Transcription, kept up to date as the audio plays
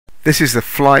This is the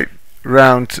flight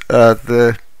round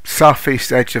the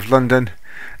southeast edge of London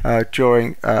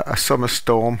during a summer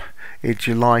storm in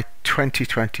July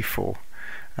 2024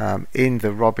 in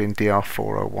the Robin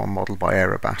DR401 model by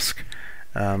Orbx.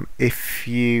 If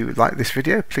you like this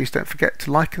video, please don't forget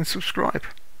to like and subscribe.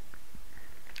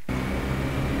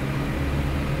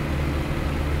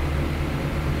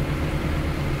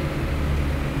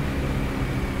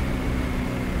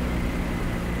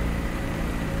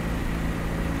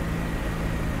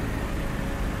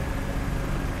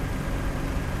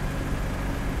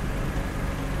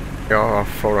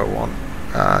 DR401,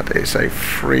 and it's a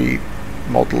free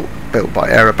model built by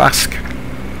Orbx,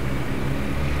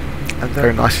 and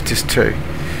very nice it is too.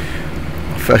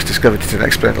 I first discovered it in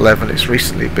X-Plane 11. It's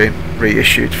recently been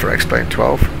reissued for X-Plane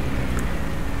 12,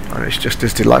 and it's just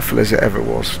as delightful as it ever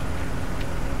was.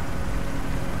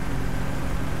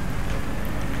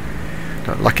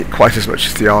 Don't like it quite as much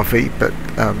as the RV, but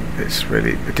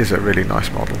it is a really nice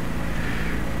model,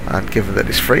 and given that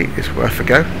it's free, it's worth a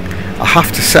go. I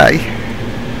have to say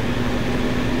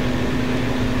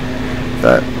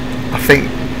that I think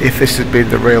if this had been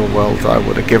the real world, I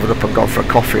would have given up and gone for a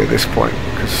coffee at this point,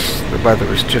 because the weather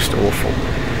is just awful.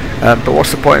 But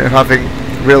what's the point of having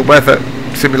real weather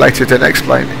simulated in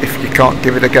X-Plane if you can't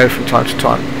give it a go from time to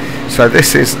time? So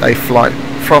this is a flight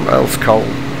from Earls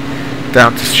Colne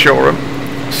down to Shoreham,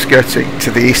 skirting to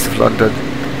the east of London,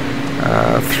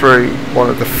 through one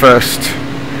of the first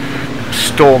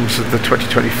storms of the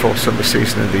 2024 summer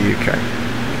season in the UK.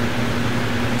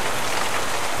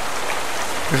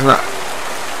 Isn't that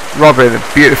Robin,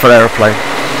 a beautiful aeroplane?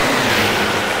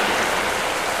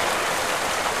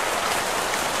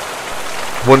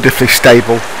 Wonderfully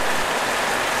stable.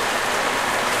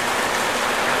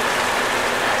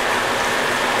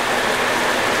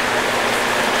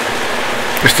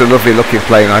 Just a lovely looking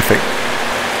plane, I think.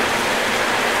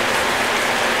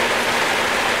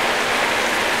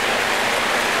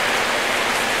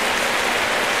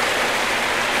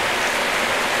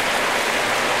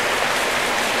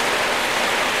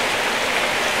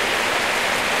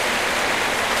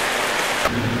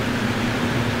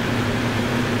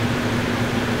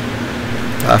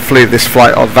 I flew this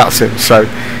flight on VATSim, so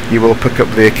you will pick up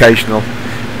the occasional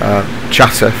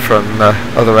chatter from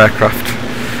other aircraft,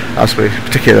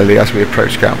 particularly as we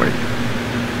approach Gatwick.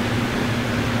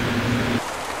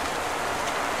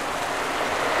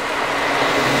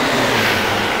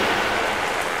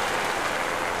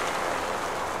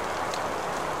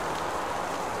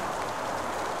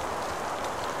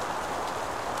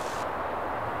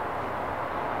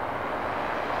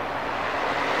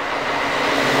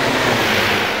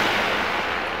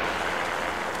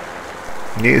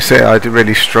 You say I do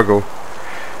really struggle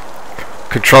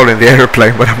controlling the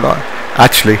aeroplane when I'm not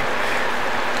actually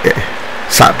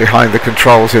sat behind the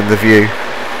controls in the view.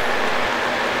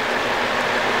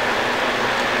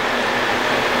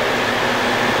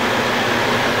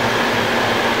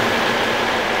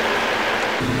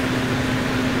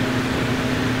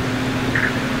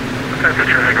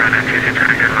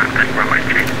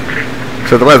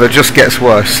 So the weather just gets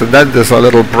worse, and then there's a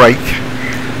little break,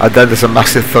 and then there's a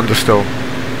massive thunderstorm.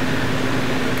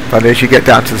 And as you get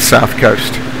down to the south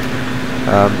coast,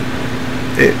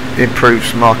 it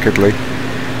improves markedly.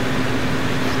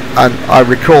 And I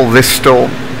recall this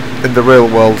storm in the real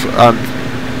world, and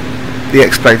the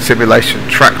X-Plane simulation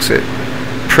tracks it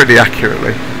pretty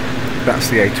accurately. That's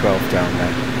the A12 down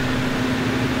there.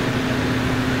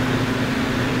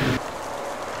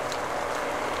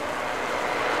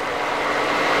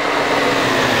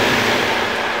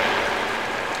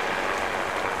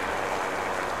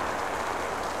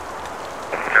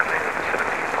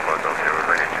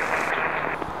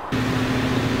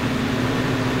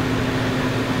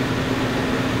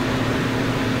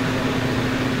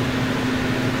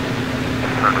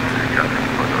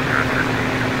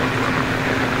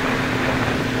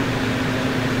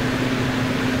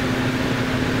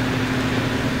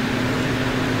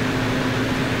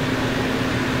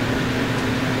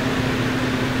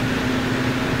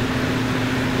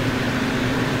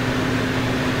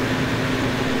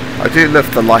 I do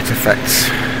love the light effects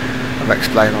of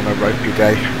X-Plane on a ropey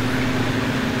day.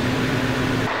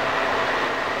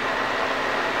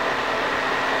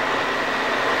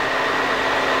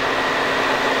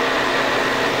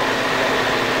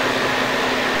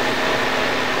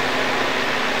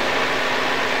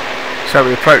 So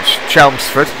we approach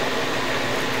Chelmsford,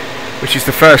 which is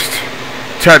the first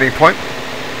turning point.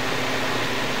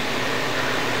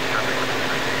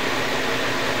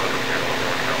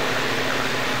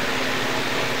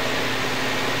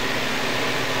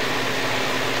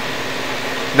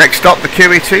 Next stop, the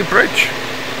QE2 bridge.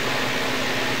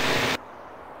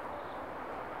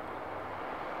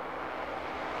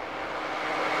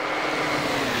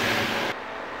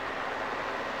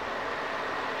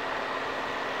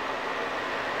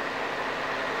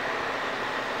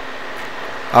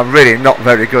 I'm really not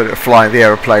very good at flying the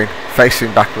aeroplane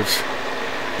facing backwards,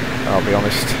 I'll be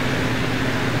honest.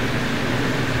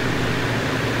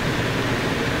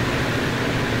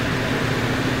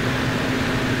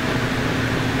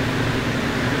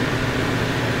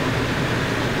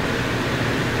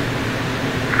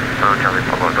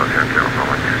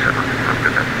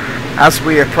 As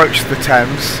we approach the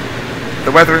Thames,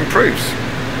 the weather improves.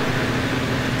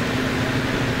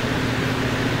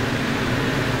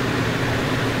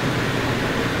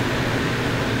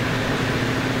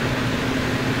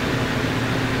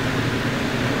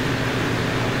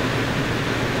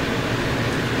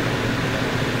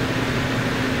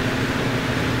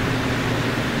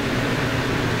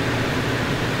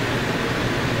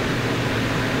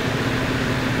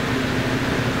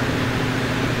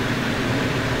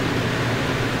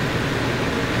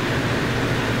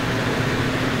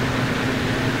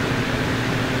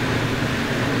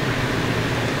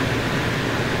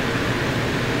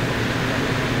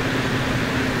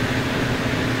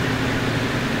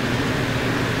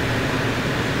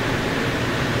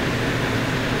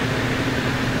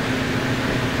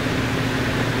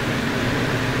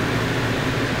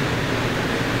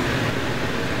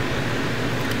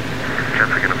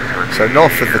 So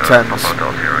north of the Thames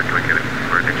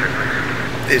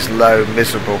is low,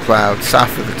 miserable cloud.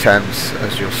 South of the Thames,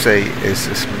 as you'll see, is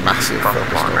this massive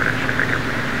thunderstorm.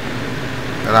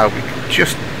 And now we can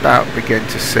just about begin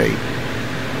to see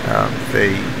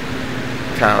the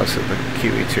towers of the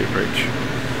QE2 bridge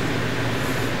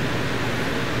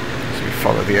as we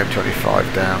follow the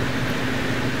M25 down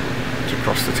to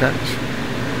cross the Thames.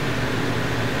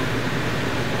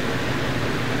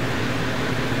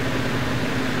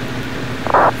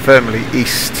 Firmly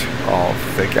east of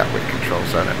the Gatwick control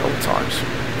zone at all times.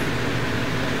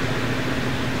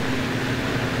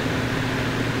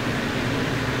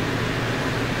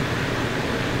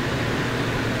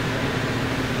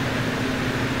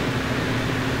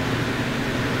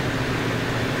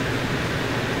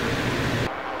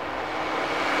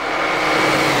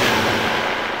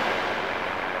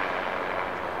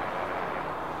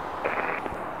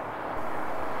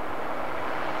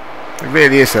 It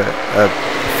really is a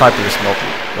fabulous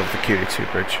model of the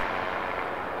QE2 bridge.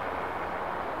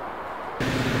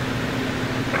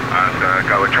 And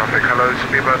Gatwick traffic, hello,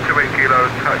 speed about 28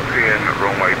 kilos, taxi in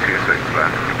runway 26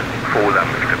 left, full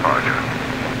length departure.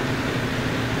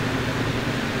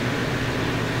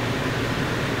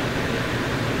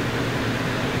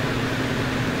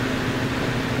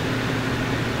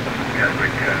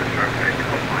 Gatwick traffic,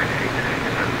 runway 86,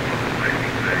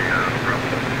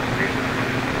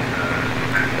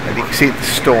 and you can see the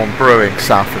storm brewing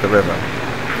south of the river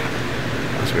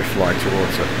as we fly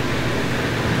towards it.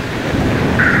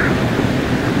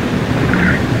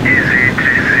 Easy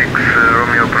 36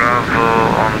 Romeo Bravo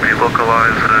on the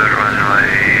localizer,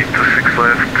 runway 26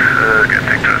 left,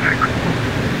 getting traffic.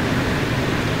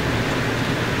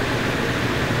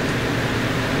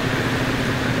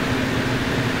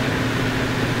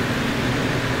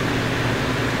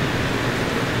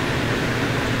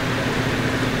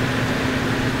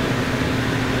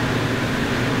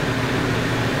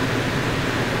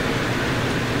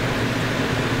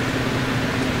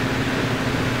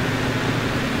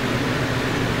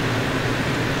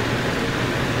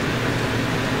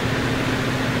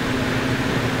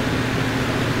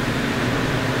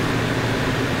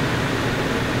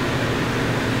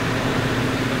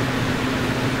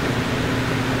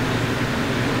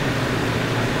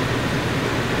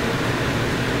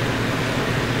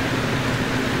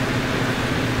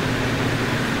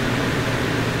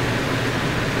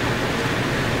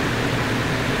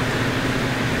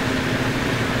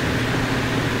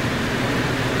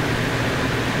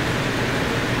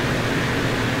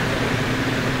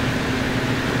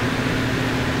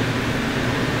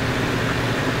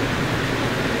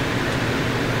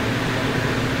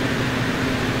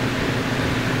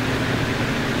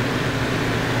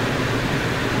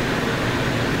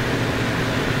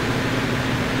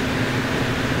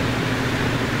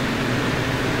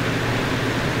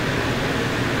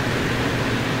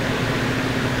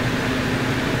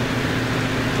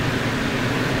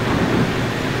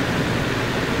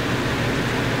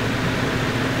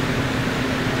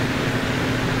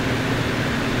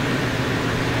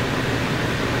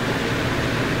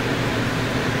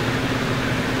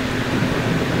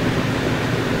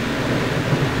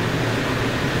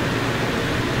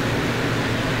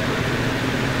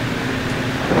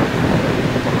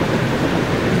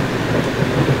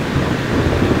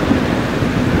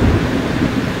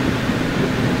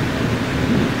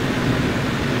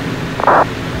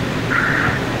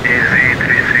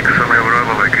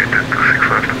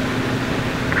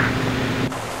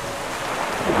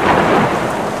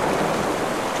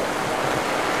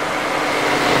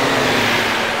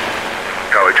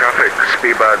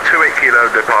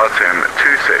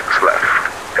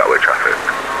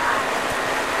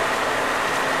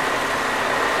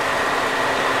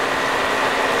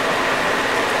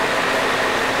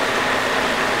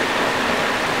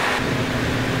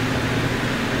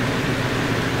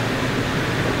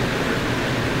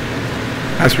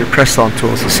 As we press on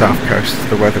towards the south coast,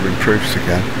 the weather improves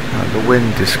again. The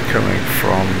wind is coming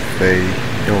from the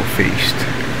northeast,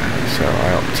 so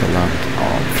I opt to land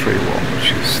on 3-1,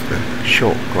 which is the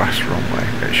short grass runway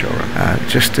at Shoreham.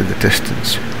 Just in the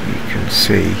distance you can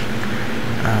see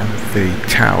the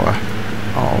tower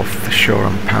of the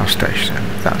Shoreham power station,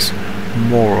 and that's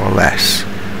more or less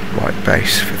right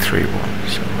base for 3-1,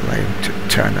 so we'll aim to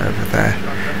turn over there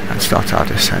and start our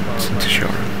descent into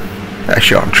Shoreham.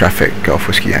 Shoreham traffic, Golf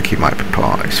Whiskey Yankee Mike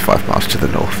Papa is 5 miles to the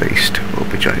northeast. We'll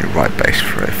be joining right base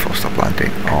for a full stop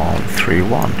landing on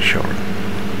 3-1 Shoreham.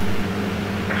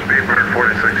 Speedbird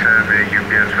 46 Heavy,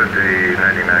 UPS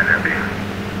 5099 Heavy.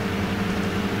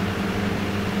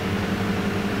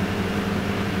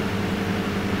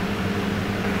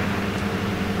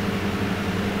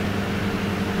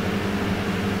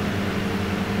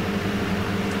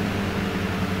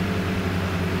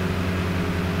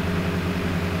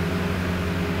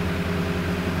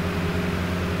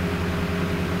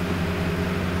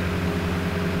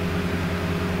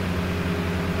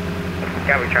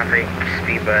 Gatwick traffic,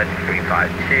 Speedbird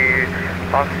 352,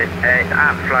 it's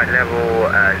at flight level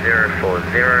 040,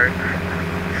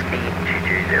 speed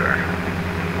 220.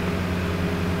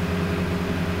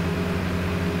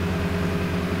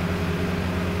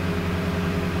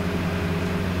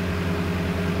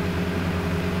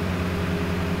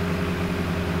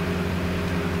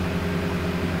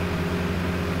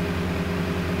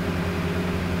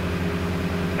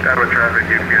 Gatwick traffic,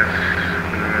 UPS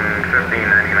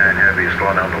 1599 Heavy,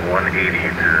 slow down to 180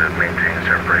 to maintain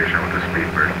separation with the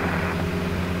Speedbird.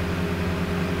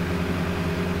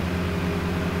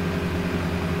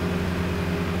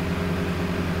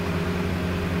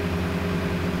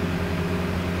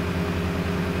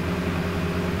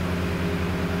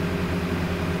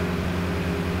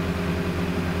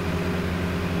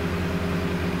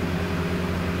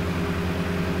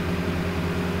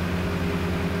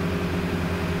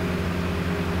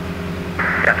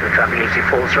 Gatwick traffic easy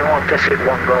 401, Desert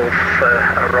 1 Golf,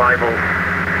 arrival,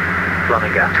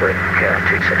 London Gatwick,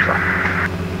 26 left.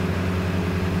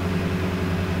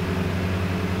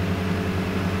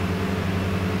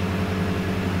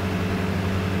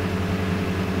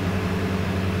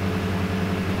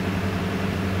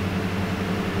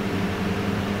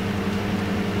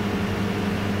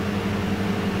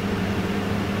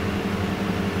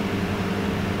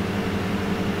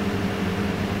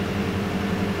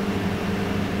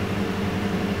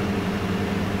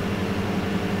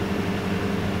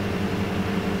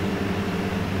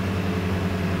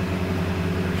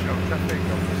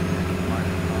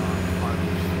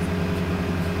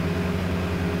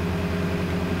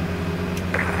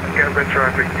 Gatwick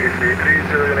traffic is the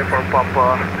 30 Uniform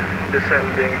Papa,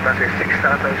 descending, passing 6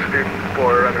 times speed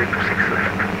for runway 26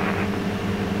 left.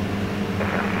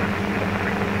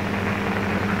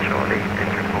 Charlie,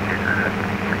 take your pocket ahead.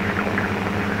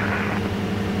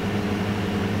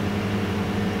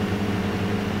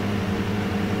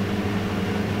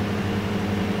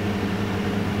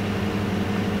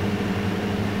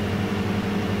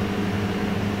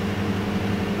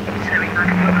 So we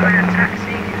can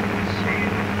taxi to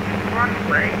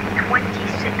runway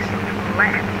 26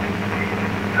 left.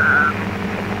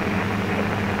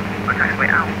 Taxiway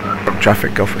Alpha.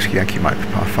 Traffic, Golf Whiskey Yankee Mike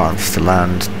Papa files to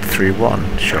land 3-1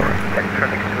 Shoreham.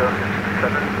 Traffic to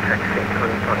 7, taxi to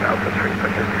Alpha 3,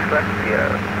 left,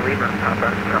 Lima,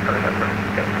 Papa, November.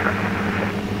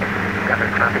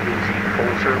 Gatwick traffic easy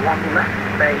 401 left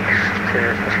base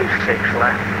to 26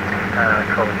 left,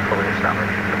 calling fully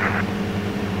established.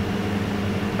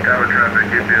 Gatwick traffic,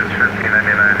 UPS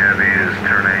 1599 Heavy is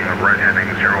turning right heading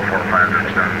 045 to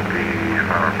extend the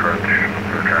final approach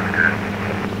for traffic ahead.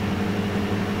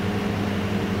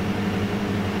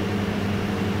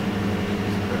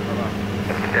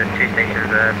 There's 2 stations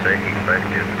there, so if you can both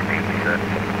just repeat research.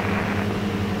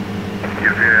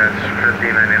 UPS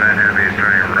 1599 Heavy is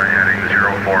turning right heading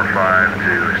 045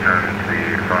 to extend the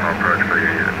final approach for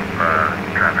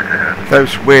traffic ahead.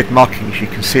 Those weird markings you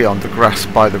can see on the grass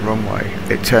by the runway,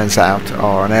 it turns out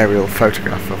are an aerial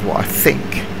photograph of what I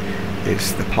think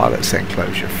is the pilot's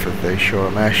enclosure for the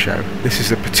Shoreham Air Show. This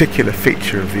is a particular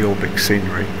feature of the Orbx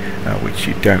scenery which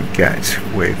you don't get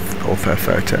with ortho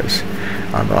photos,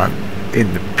 and I'm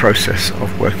in the process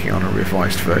of working on a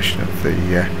revised version of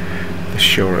the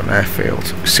Shoreham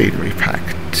Airfield scenery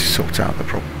pack to sort out the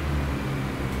problem.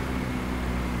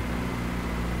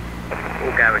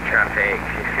 All Gatwick traffic,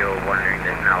 if you're wondering,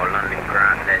 there's now a London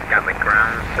ground, there's Gatwick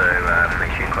ground, so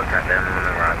make sure you contact them on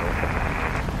arrival.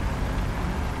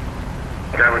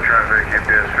 Gatwick traffic,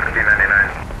 UPS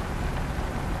 1599.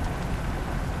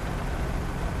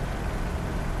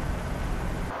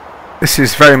 This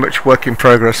is very much work in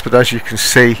progress, but as you can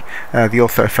see, the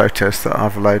ortho photos that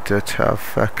I've loaded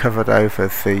have covered over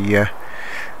the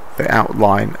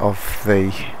outline of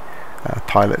the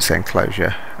pilot's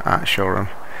enclosure at Shoreham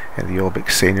in the Orbx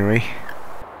scenery.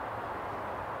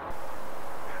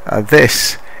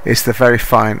 This is the very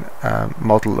fine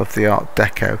model of the Art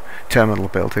Deco terminal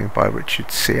building by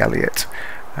Richard C. Elliott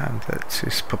that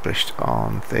is published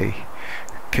on the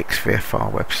Kix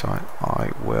VFR website.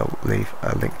 I will leave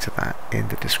a link to that in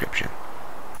the description.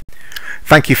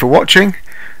 Thank you for watching.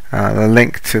 The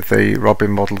link to the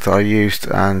Robin model that I used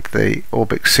and the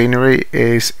Orbx scenery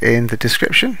is in the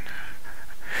description.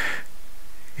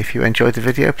 If you enjoyed the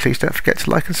video, please don't forget to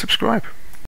like and subscribe.